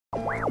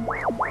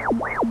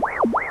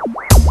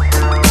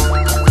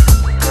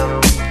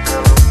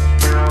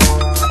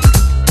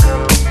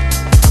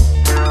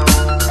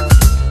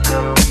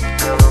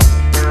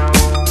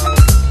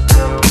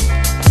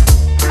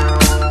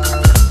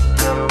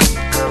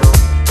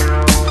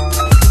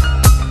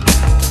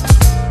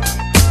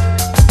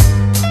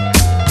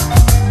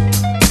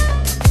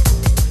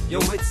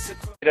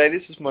G'day,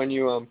 this is my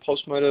new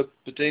Pulse Motor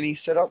Bedini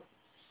setup.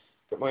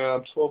 Got my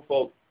 12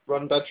 volt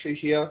run battery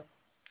here.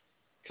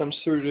 Comes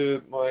through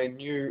to my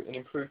new and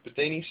improved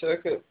Bedini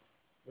circuit,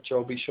 which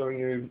I'll be showing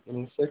you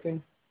in a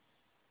second.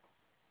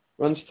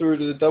 Runs through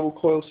to the double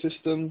coil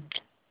system.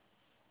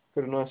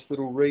 Got a nice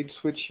little reed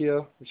switch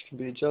here, which can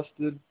be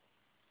adjusted.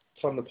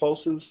 Time the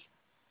pulses.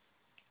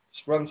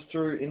 Just runs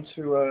through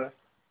into a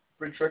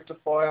bridge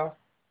rectifier,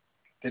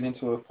 then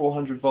into a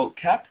 400 volt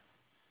cap.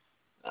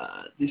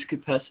 This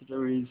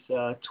capacitor is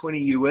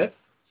 20 UF,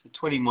 so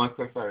 20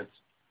 microfarads.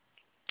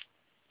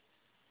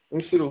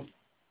 This little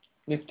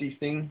nifty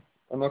thing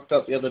I knocked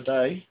up the other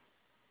day.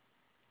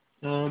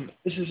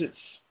 This is its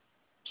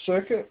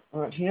circuit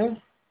right here.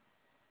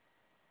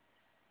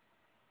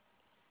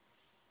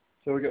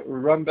 So we've got a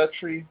run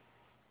battery,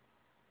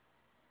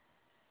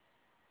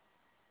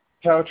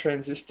 power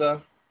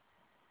transistor,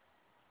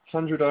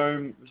 100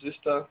 ohm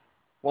resistor,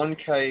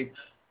 1K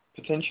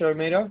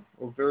potentiometer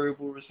or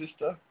variable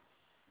resistor.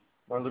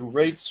 My little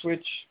reed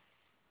switch,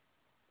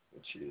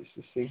 which is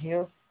this thing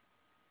here.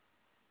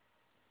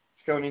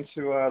 It's going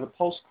into the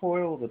pulse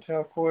coil, the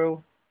power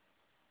coil.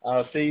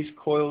 These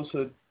coils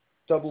are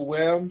double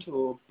wound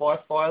or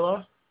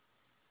bifilar.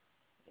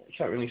 You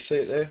can't really see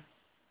it there.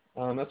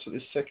 That's what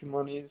this second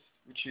one is,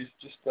 which is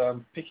just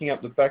picking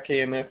up the back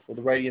EMF or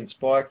the radiant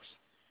spikes,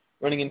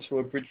 running into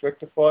a bridge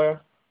rectifier,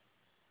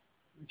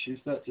 which is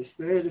that just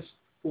there, just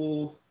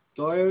 4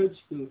 diodes.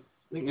 I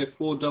think they're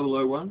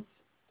 4001s.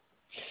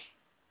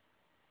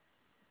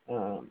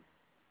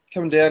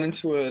 Coming down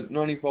into a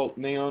 90 volt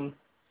neon,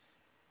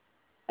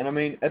 and I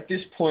mean at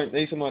this point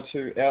these are my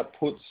 2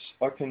 outputs.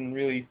 I can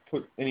really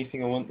put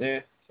anything I want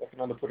there. So I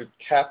can either put a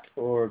cap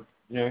or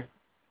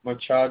my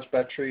charge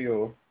battery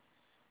or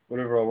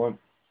whatever I want.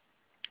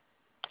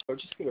 So I'm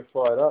just going to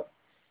fire it up.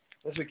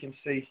 As we can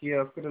see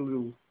here, I've got a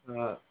little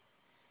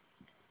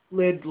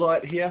LED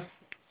light here,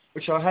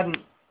 which I hadn't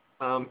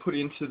put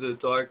into the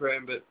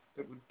diagram, but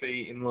it would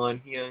be in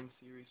line here in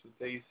series with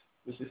these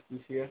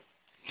resistors here.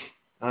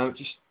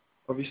 Just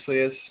obviously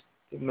as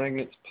the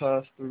magnets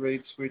pass the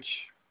reed switch,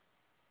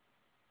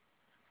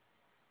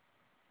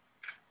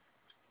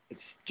 it's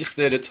just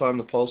there to time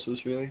the pulses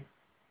really.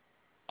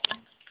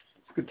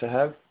 It's good to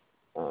have.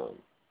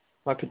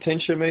 My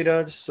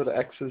potentiometer just sort of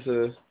acts as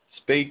a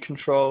speed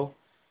control,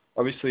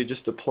 obviously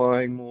just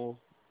applying more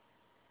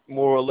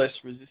or less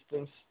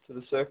resistance to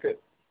the circuit.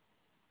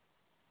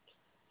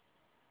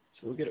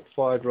 So we'll get it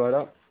fired right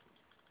up.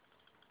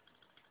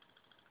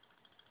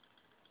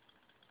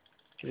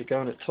 Get it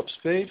going at top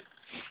speed.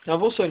 Now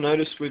I've also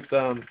noticed with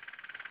the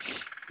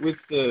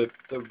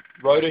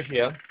rotor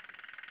here,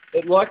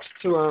 it likes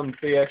to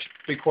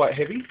be quite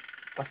heavy.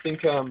 I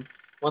think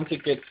once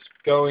it gets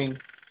going,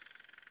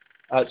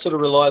 it sort of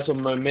relies on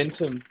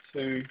momentum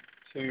to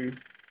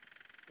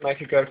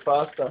make it go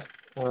faster.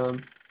 So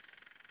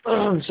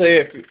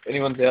yeah, if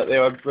anyone's out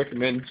there, I'd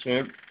recommend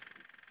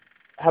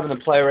having a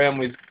play around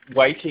with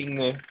weighting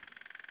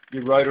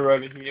your rotor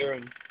over here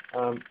and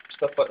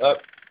stuff like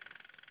that.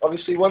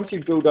 Obviously, once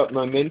you build up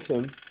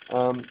momentum,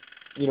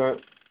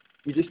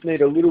 you just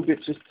need a little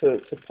bit just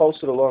to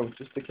pulse it along,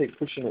 just to keep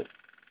pushing it.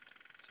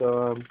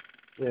 So,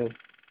 yeah.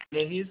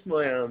 Now here's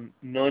my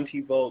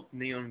 90 volt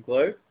neon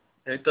globe,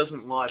 and it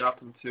doesn't light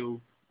up until,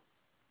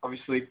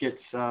 obviously, it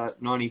gets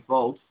 90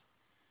 volts.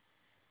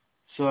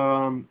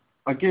 So,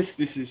 I guess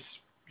this is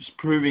just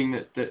proving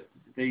that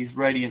these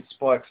radiant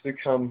spikes do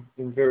come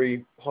in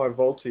very high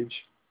voltage.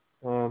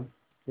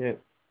 Yeah,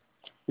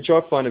 which I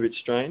find a bit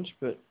strange,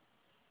 but.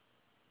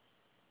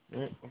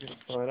 Alright, I'll get it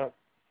fired up.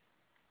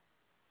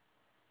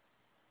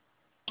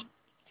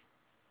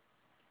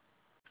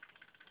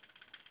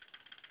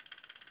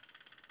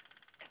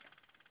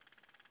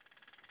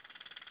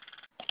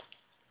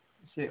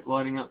 See it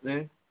lighting up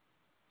there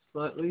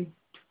slightly.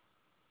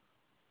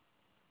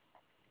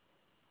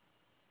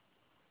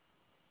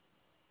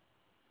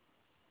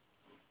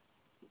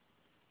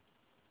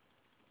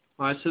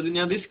 Alright, so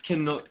now this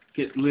cannot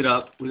get lit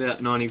up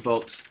without 90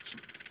 volts.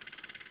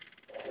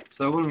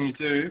 So what I'm going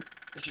to do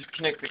is just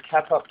connect the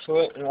cap up to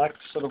it, and it acts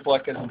sort of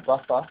like as a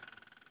buffer,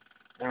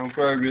 and it'll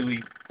glow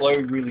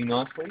really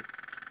nicely.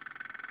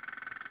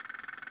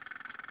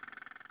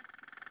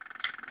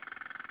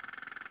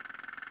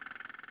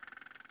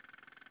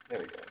 There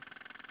we go.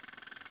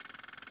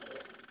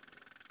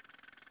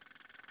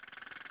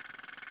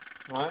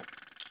 Alright,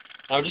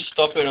 I'll just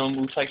stop it and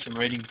we'll take some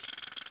readings.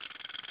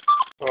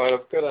 Alright,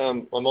 I've got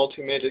my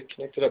multimeter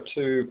connected up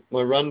to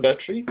my run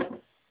battery.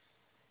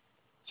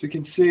 So you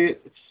can see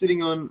it's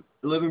sitting on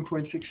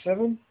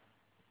 11.67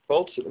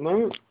 volts at the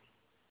moment.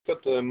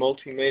 Got the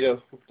multimeter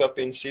hooked up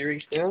in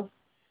series now,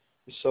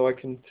 just so I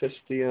can test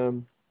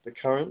the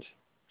current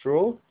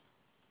draw.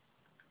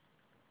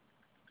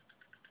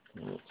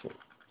 It's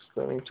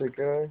starting to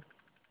go.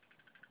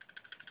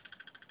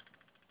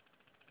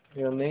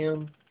 Our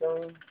neon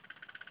going.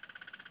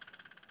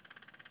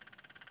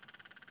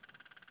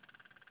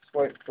 Just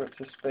wait for it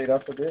to speed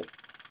up a bit.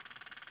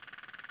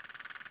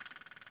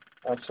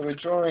 So we're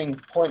drawing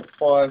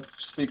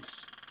 0.56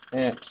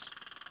 amps,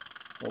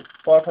 or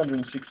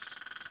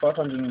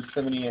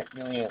 570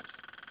 milliamps.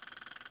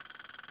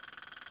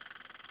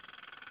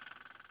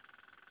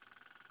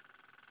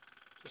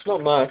 It's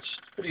not much,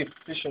 it's a pretty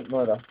efficient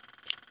motor.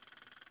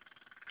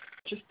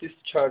 Just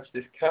discharge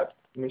this cap.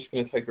 I'm just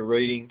going to take a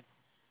reading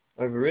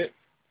over it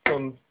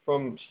from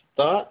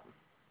start.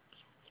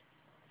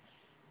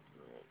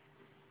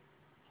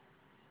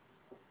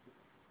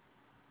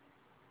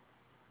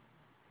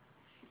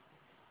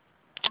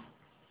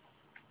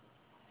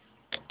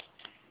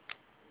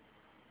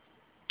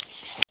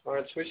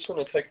 Alright, so we just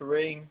want to take a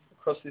reading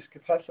across this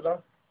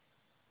capacitor.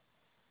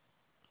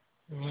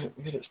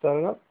 Alright, get it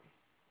started up.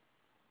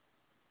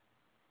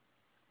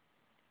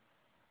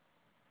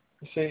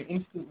 You see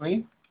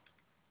instantly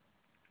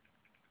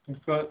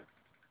we've got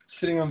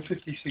sitting on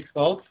 56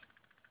 volts.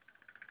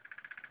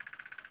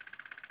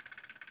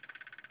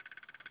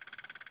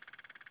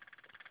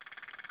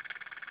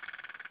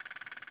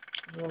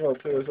 What I'll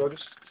do is I'll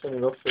just turn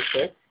it off for a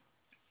sec.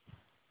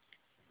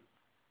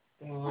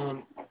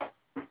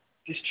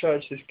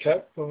 Discharge this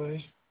cap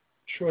by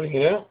shorting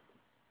it out.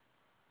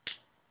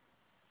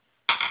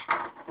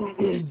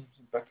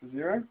 Back to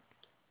 0.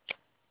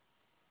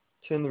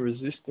 Turn the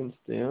resistance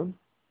down.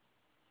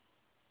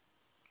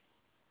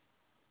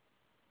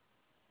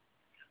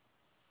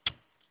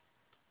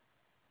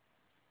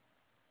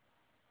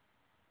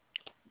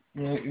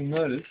 Now you'll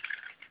notice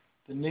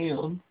the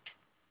neon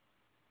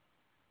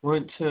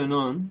won't turn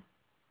on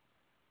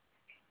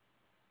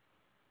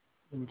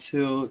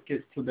until it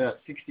gets to about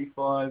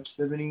 65,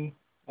 70,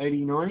 80,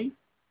 90.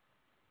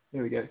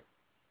 There we go.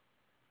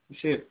 You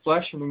see it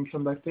flash and then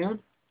come back down?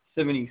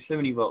 70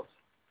 volts.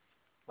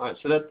 Alright,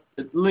 so that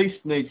at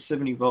least needs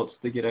 70 volts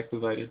to get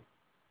activated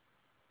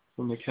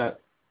from the cap.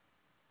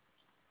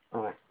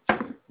 Alright, I'll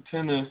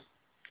turn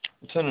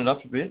it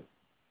up a bit.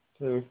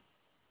 So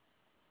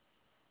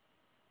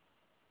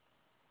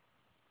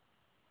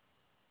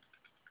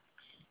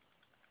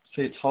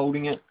see, it's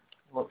holding it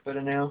a lot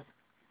better now.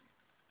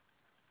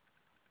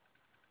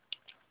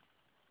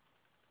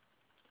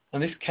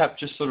 And this cap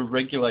just sort of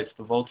regulates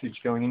the voltage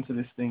going into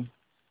this thing.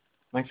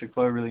 Makes it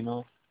glow really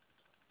nice.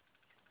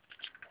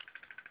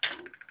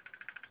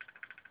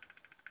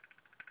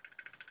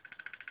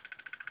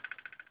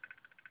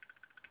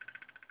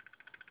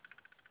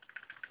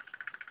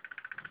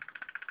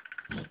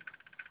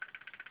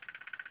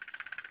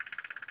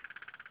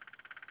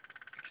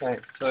 Okay,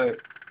 so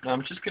now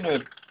I'm just going to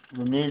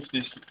remove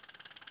this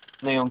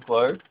neon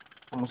globe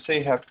and we'll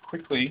see how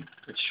quickly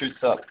it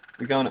shoots up.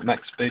 We're going at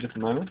max speed at the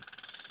moment.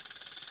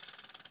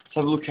 Let's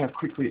have a look how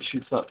quickly it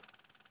shoots up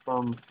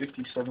from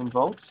 57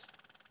 volts.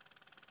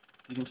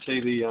 You can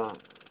see the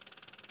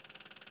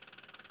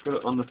got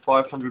it on the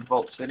 500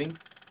 volt setting.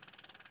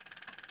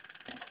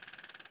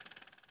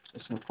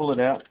 Just going to pull it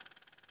out.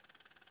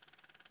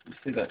 You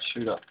see that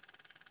shoot up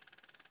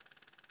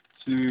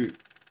to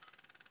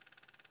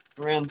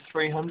around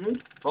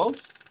 300 volts.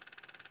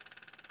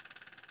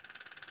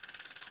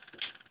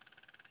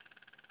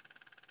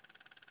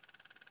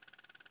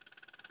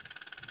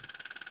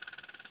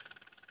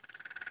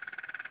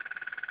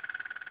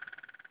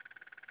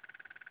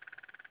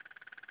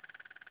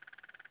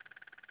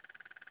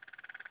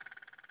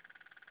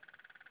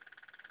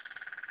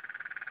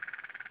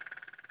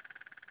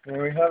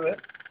 There we have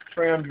it,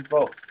 300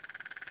 volts,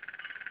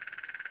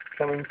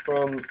 coming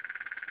from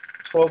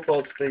 12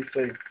 volts DC.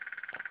 If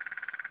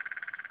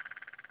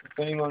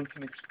anyone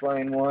can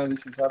explain why this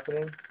is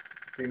happening,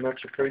 it'd be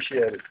much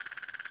appreciated.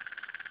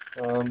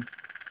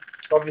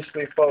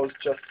 Obviously, if I was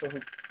just to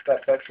hook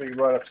that battery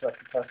right up to that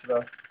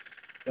capacitor,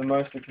 the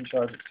most it can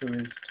charge it to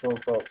is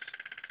 12 volts.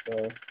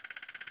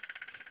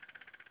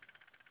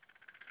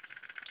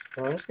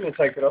 So I'm just going to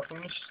take it off.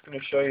 I'm just going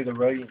to show you the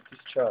radiant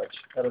discharge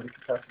out of the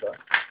capacitor.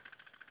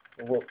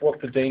 What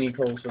Bedini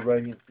calls the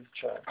radiant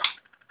discharge.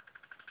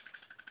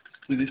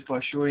 Let's do this by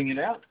shorting it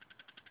out.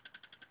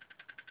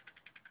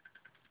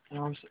 And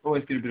I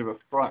always get a bit of a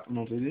fright when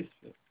I do this.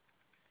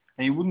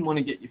 Now you wouldn't want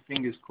to get your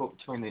fingers caught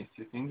between these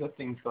two things. That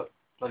thing's got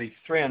bloody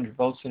 300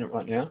 volts in it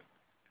right now.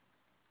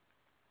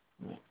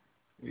 Right,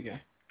 here we go.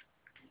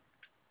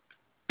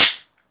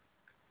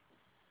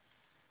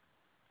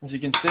 As you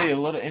can see, a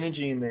lot of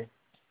energy in there.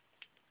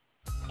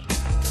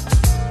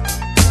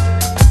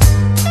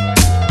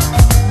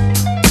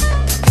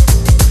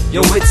 Yo,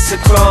 it's a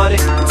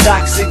chronic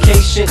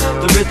intoxication.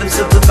 The rhythms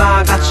of the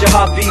mind got your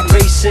heartbeat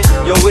racing.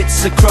 Yo,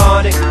 it's a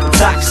chronic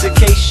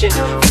intoxication.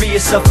 Free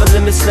yourself of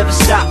limits, never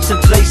stops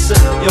in place.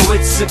 Yo,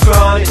 it's a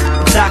chronic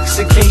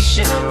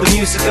intoxication. The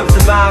music of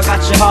the mind got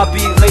your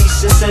heartbeat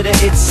racing. Said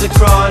that it's a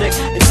chronic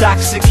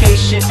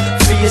intoxication.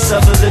 Free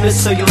yourself of limits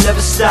so you'll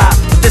never stop.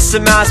 This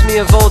reminds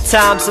me of old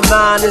times, and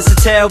mine is a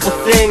terrible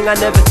thing. I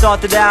never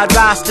thought that I'd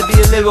rise to be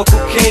a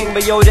lyrical king,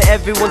 but yo, to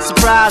everyone's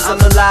surprise, I'm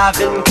alive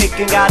and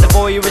kicking. Got a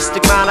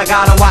voyeuristic mind, I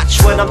gotta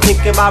watch when I'm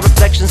thinking. My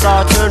reflections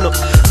are eternal.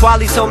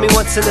 Quali told me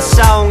once in a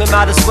song, it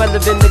might as well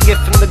have been the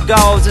gift from the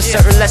gods. There's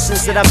certain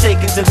lessons that I'm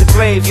taking to the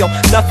grave. Yo,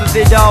 enough of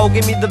it all,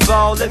 give me the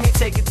ball, let me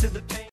take it to the